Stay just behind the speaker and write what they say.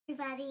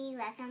everybody,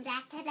 welcome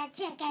back to the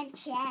Chicken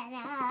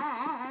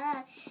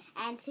Channel.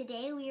 And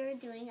today we are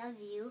doing a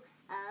view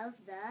of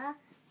the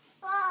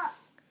farm.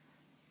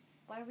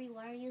 Barbie,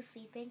 why are you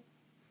sleeping?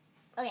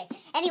 Okay,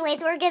 anyways,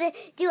 we're going to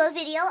do a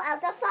video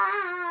of the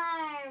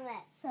farm.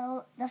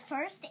 So the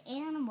first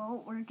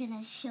animal we're going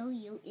to show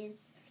you is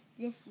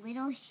this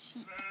little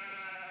sheep.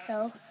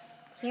 So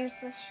here's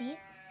the sheep,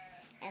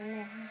 and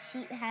the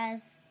sheep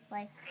has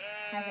a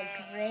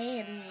gray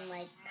and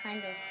kind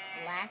of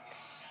black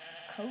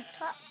coat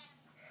top,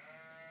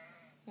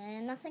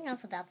 and nothing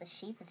else about the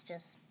sheep. It's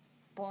just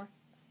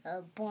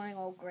a boring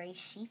old gray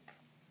sheep.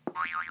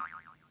 Boring,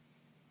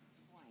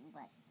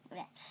 but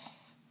okay.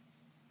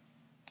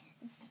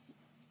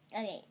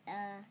 Okay.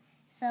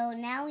 So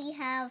now we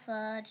have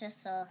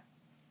just a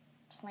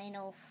plain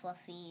old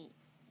fluffy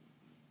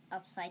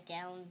upside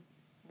down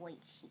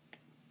white sheep.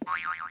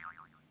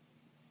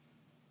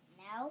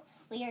 Now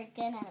we are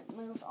gonna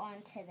move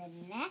on to the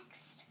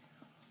next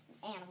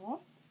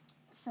animal.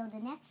 So the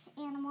next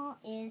animal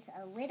is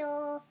a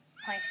little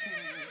parson,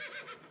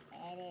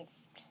 and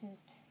it's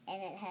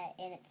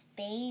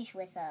beige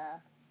with a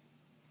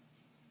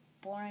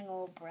boring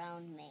old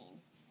brown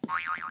mane. The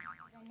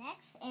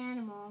next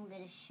animal I'm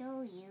going to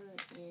show you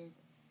is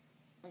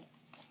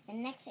a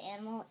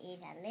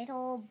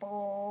little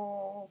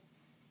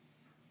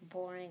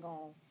boring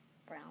old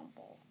brown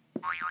bull.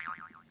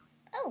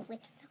 Oh,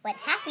 what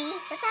happy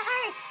with a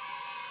heart.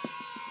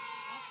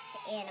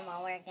 Next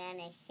animal we're going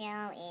to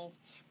show is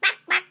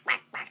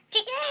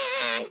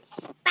chicken!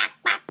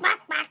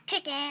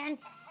 Chicken!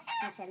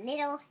 It's a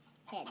little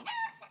hen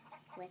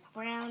with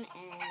brown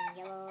and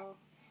yellow.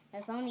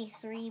 There's only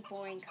 3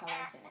 boring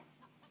colors in it.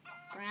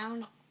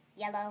 Brown,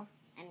 yellow,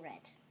 and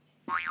red.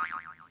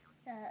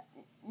 So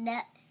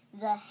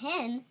the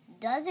hen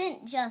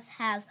doesn't just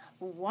have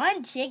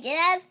 1 chick, it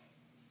has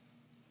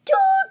 2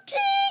 chicks!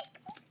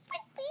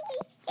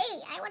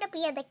 Hey, I want to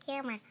be in the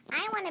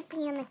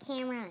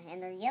camera.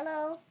 And they're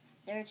yellow.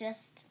 They're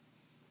just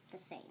the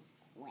same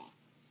way.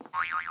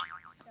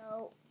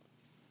 So,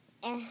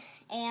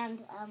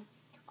 and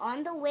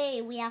on the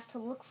way, we have to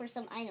look for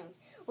some items.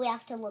 We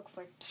have to look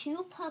for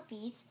 2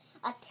 puppies,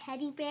 a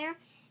teddy bear,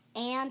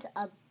 and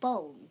a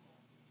bone.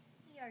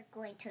 We are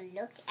going to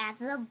look at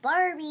the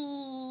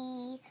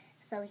Barbie.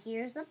 So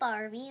here's the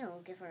Barbie.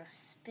 I'll give her a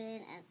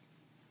spin. And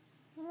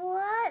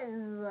what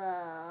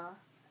the?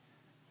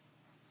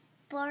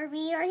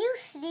 Barbie, are you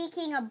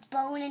sneaking a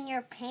bone in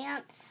your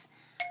pants?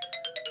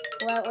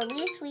 Well, at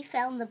least we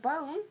found the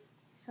bone,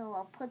 so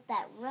I'll put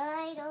that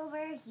right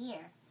over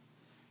here.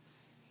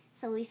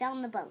 So we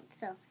found the bone.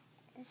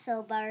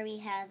 So Barbie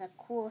has a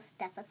cool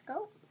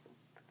stethoscope,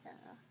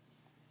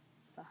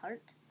 the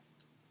heart,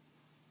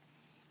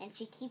 and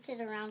she keeps it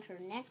around her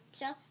neck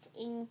just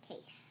in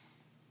case.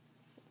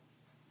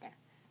 There.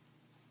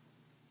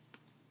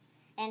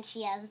 And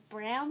she has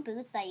brown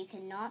boots that you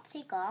cannot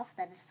take off.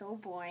 That is so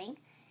boring.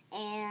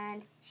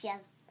 And she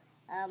has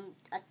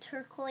a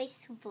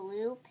turquoise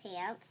blue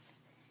pants,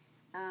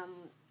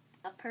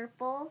 a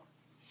purple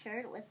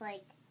shirt with a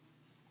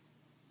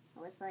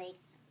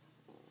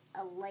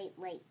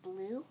light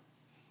blue,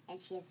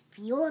 and she has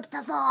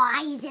beautiful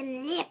eyes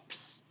and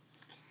lips,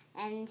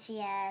 and she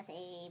has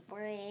a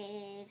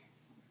braid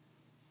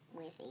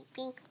with a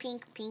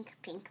pink.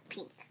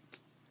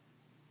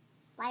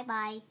 Bye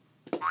bye.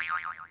 So now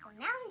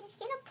I'm just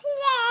gonna play.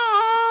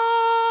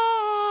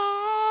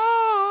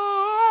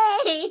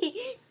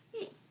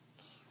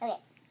 Okay.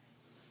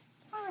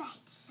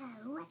 Alright, so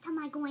what am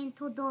I going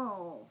to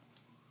do?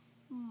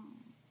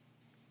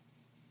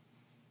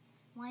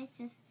 Why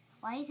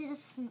is it a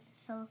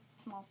so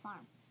small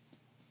farm?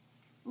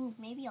 Ooh,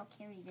 maybe I'll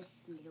carry this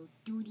little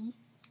duty.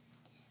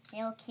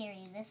 I'll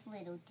carry this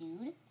little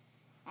dude.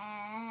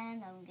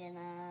 And I'm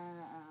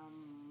gonna,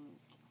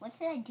 what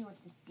should I do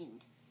with this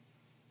dude?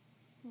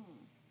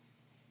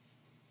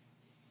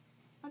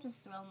 I'll just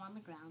throw him on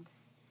the ground.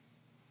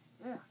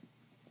 Ugh.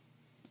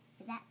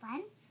 Is that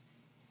fun?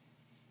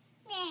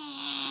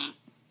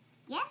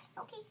 Yes?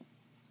 Okay.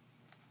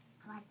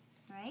 Come on.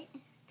 Alright.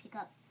 Pick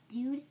up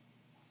dude.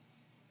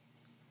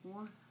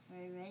 Are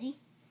you ready?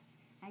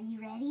 Are you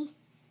ready?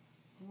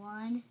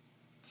 1,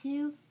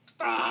 2,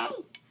 3!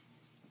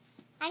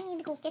 I need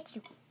to go get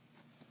you.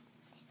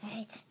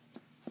 Alright.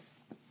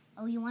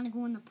 Oh, you want to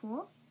go in the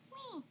pool?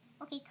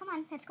 Okay, come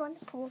on. Let's go in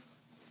the pool.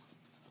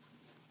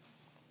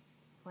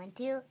 1,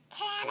 2.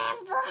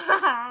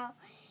 Cannonball!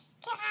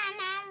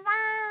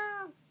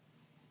 Cannonball!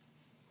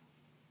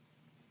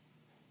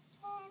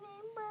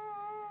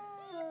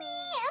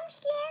 I'm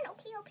scared.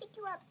 Okay, I'll pick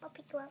you up. I'll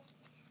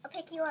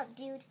pick you up,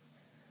 dude.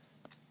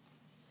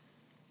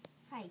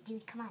 Alright,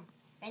 dude, come on.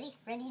 Ready?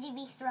 Ready to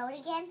be thrown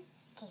again?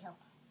 Okay, so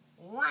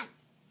 1,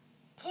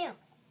 2,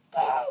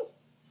 3.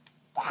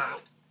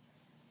 Dad!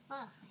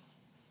 Oh,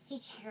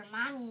 it's your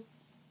mommy.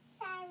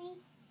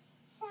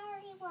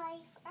 Sorry,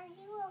 wife. Are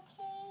you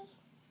okay?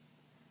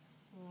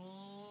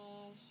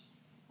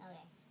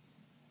 Okay.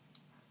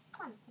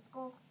 Come on, let's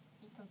go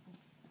eat something.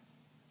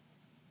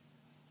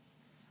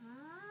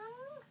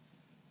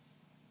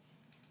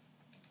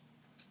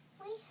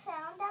 We found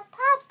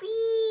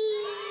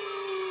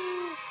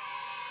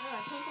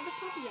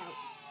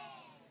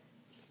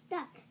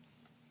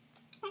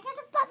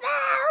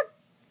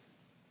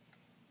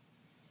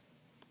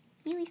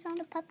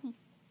puppy.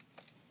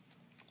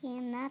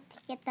 Cannot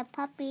get the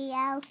puppy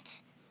out.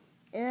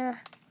 Ugh.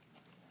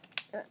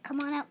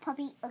 Come on out,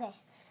 puppy. Okay.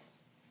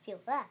 Phew.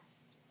 Ah.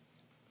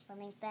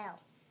 Something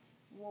fell.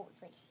 Whoa,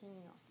 it's like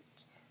hanging off.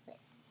 Okay.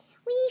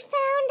 We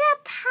found a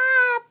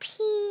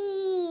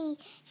puppy.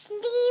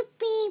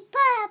 Sleepy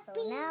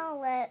puppy. So now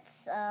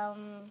let's,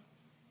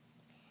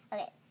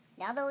 okay.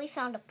 Now that we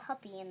found a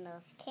puppy in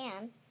the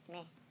can,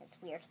 meh, that's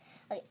weird.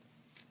 Okay.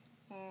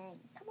 And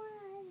come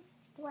on.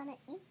 Do you want to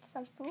eat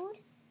some food?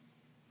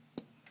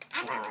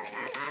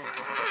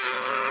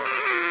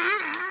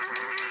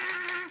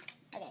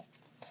 Okay.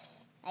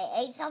 I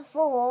ate some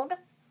food.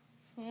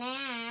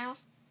 Now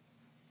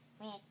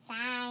it's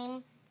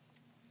time.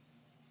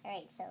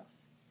 Alright, so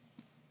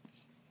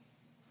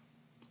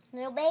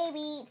little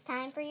baby, it's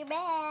time for your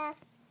bath.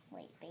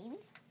 Wait, baby?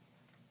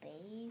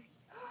 Baby.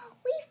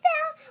 We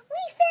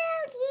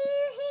found you.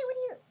 Hey, what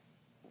are you?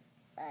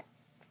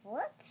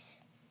 What?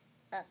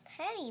 A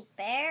teddy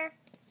bear?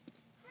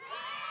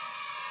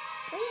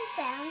 We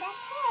found a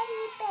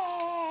teddy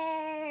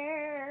bear.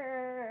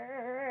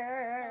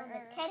 Found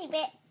a teddy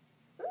bear.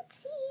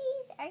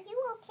 Oopsies, are you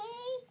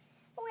okay?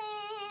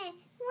 Wah,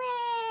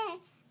 wah,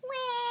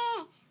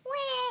 wah,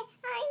 wah.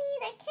 I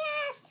need a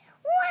cast.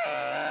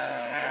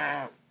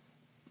 Wah.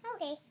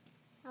 Okay,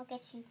 I'll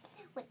get you.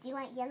 What, do you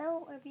want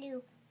yellow or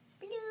blue?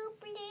 Blue,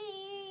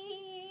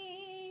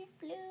 please.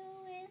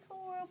 Blue is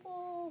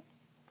horrible.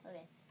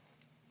 Okay.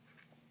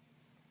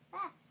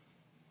 Ah.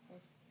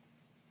 This is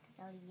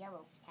already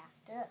yellow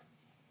cast. Ugh.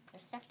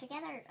 They're stuck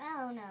together.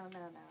 Oh, no.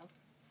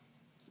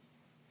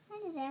 Why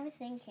does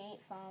everything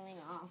keep falling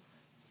off?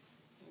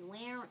 And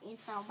where is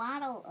the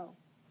bottle? Oh.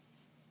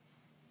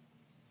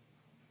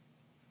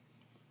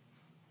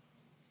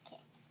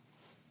 Okay.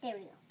 There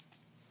we go.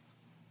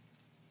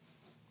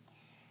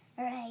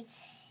 Alright.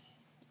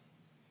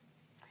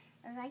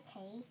 Alright,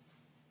 hey.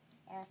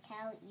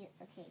 Cow,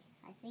 okay.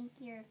 I think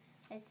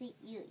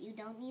you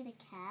don't need a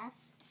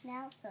cast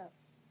now, so.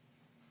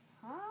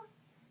 Huh?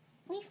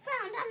 We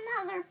found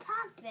another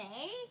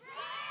puppy.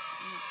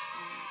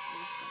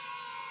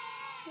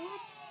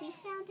 What? We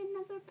found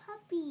another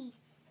puppy.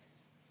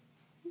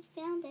 We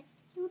found a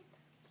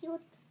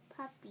cute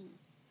puppy.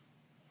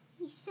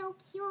 He's so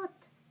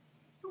cute.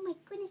 Oh my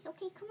goodness.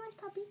 Okay, come on,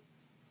 puppy.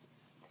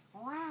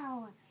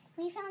 Wow.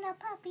 We found a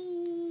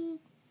puppy.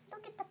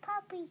 Look at the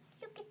puppy.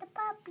 Look at the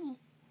puppy.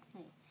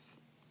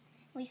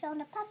 We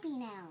found a puppy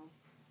now.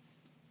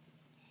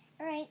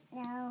 Alright,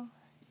 now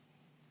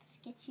let's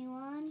get you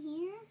on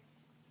here.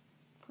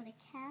 Put a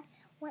cast.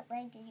 What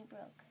leg did you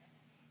broke?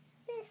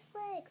 This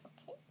leg.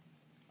 Okay.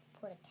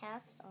 Put a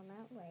cast on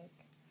that leg.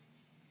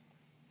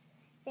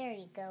 There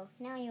you go.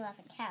 Now you have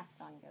a cast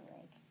on your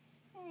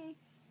leg.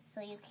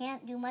 So you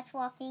can't do much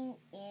walking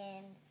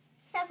in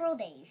several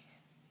days.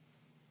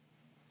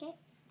 Okay.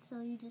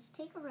 So you just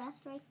take a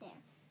rest right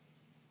there.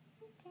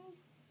 Okay.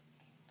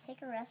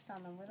 Take a rest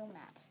on the little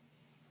mat.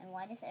 And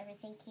why does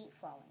everything keep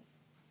falling?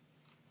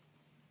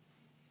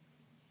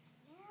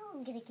 Now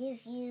I'm going to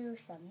give you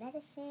some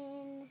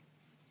medicine.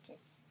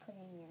 Just put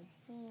in your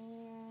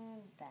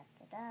hand.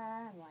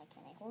 Da-da-da. And why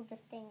can't I hold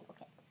this thing?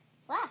 Okay.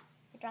 Wow!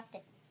 I dropped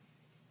it.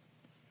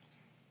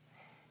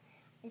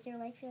 Is your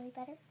leg feeling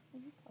better?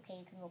 Okay,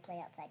 you can go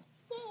play outside.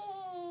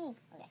 Yay!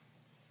 Okay.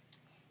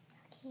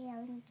 Okay,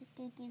 I'm just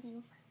going to give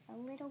you a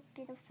little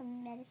bit of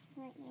some medicine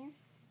right here.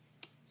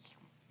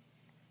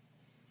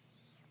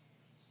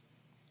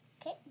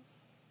 Okay.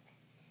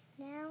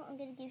 Now I'm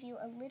going to give you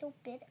a little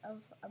bit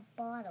of a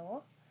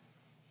bottle.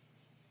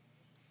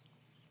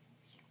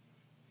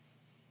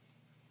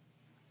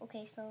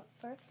 Okay, so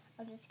first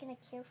I'm just going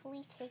to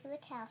carefully take the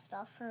cast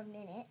off for a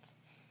minute.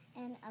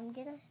 And I'm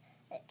going to,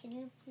 can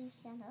you please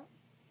stand up?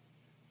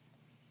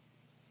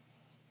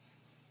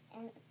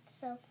 And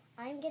so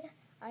I'm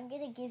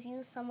gonna give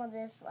you some of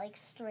this like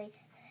spray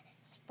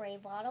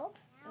bottle.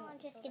 Now I'm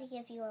just gonna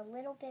give you a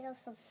little bit of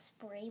some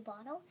spray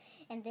bottle,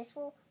 and this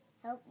will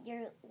help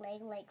your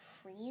leg like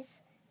freeze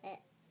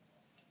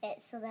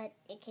it so that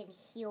it can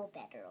heal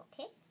better.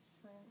 Okay.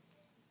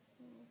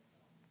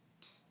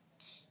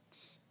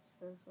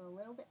 So it's a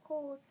little bit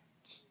cold.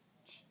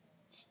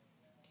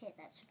 Okay,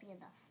 that should be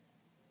enough.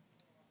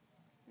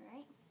 All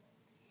right.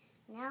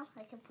 Now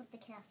I can put the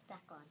cast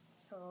back on,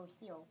 so it'll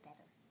heal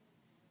better.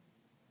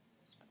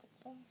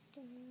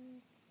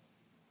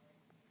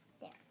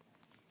 There.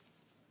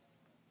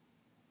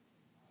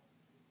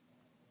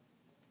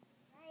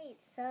 Right,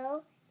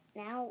 so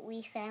now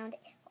we found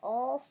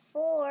all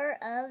 4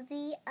 of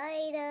the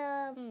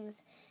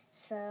items.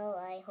 So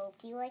I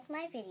hope you liked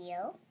my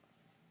video.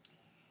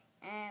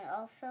 And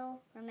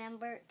also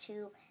remember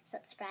to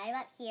subscribe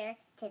up here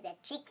to the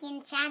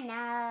chicken channel.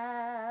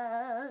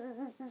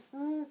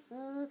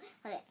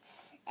 Okay,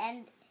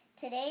 and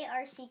today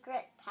our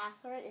secret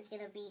password is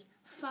going to be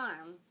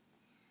farm.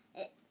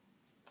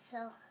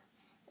 So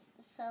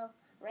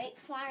write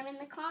farm in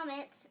the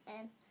comments,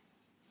 and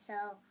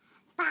so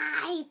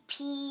bye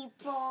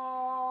people.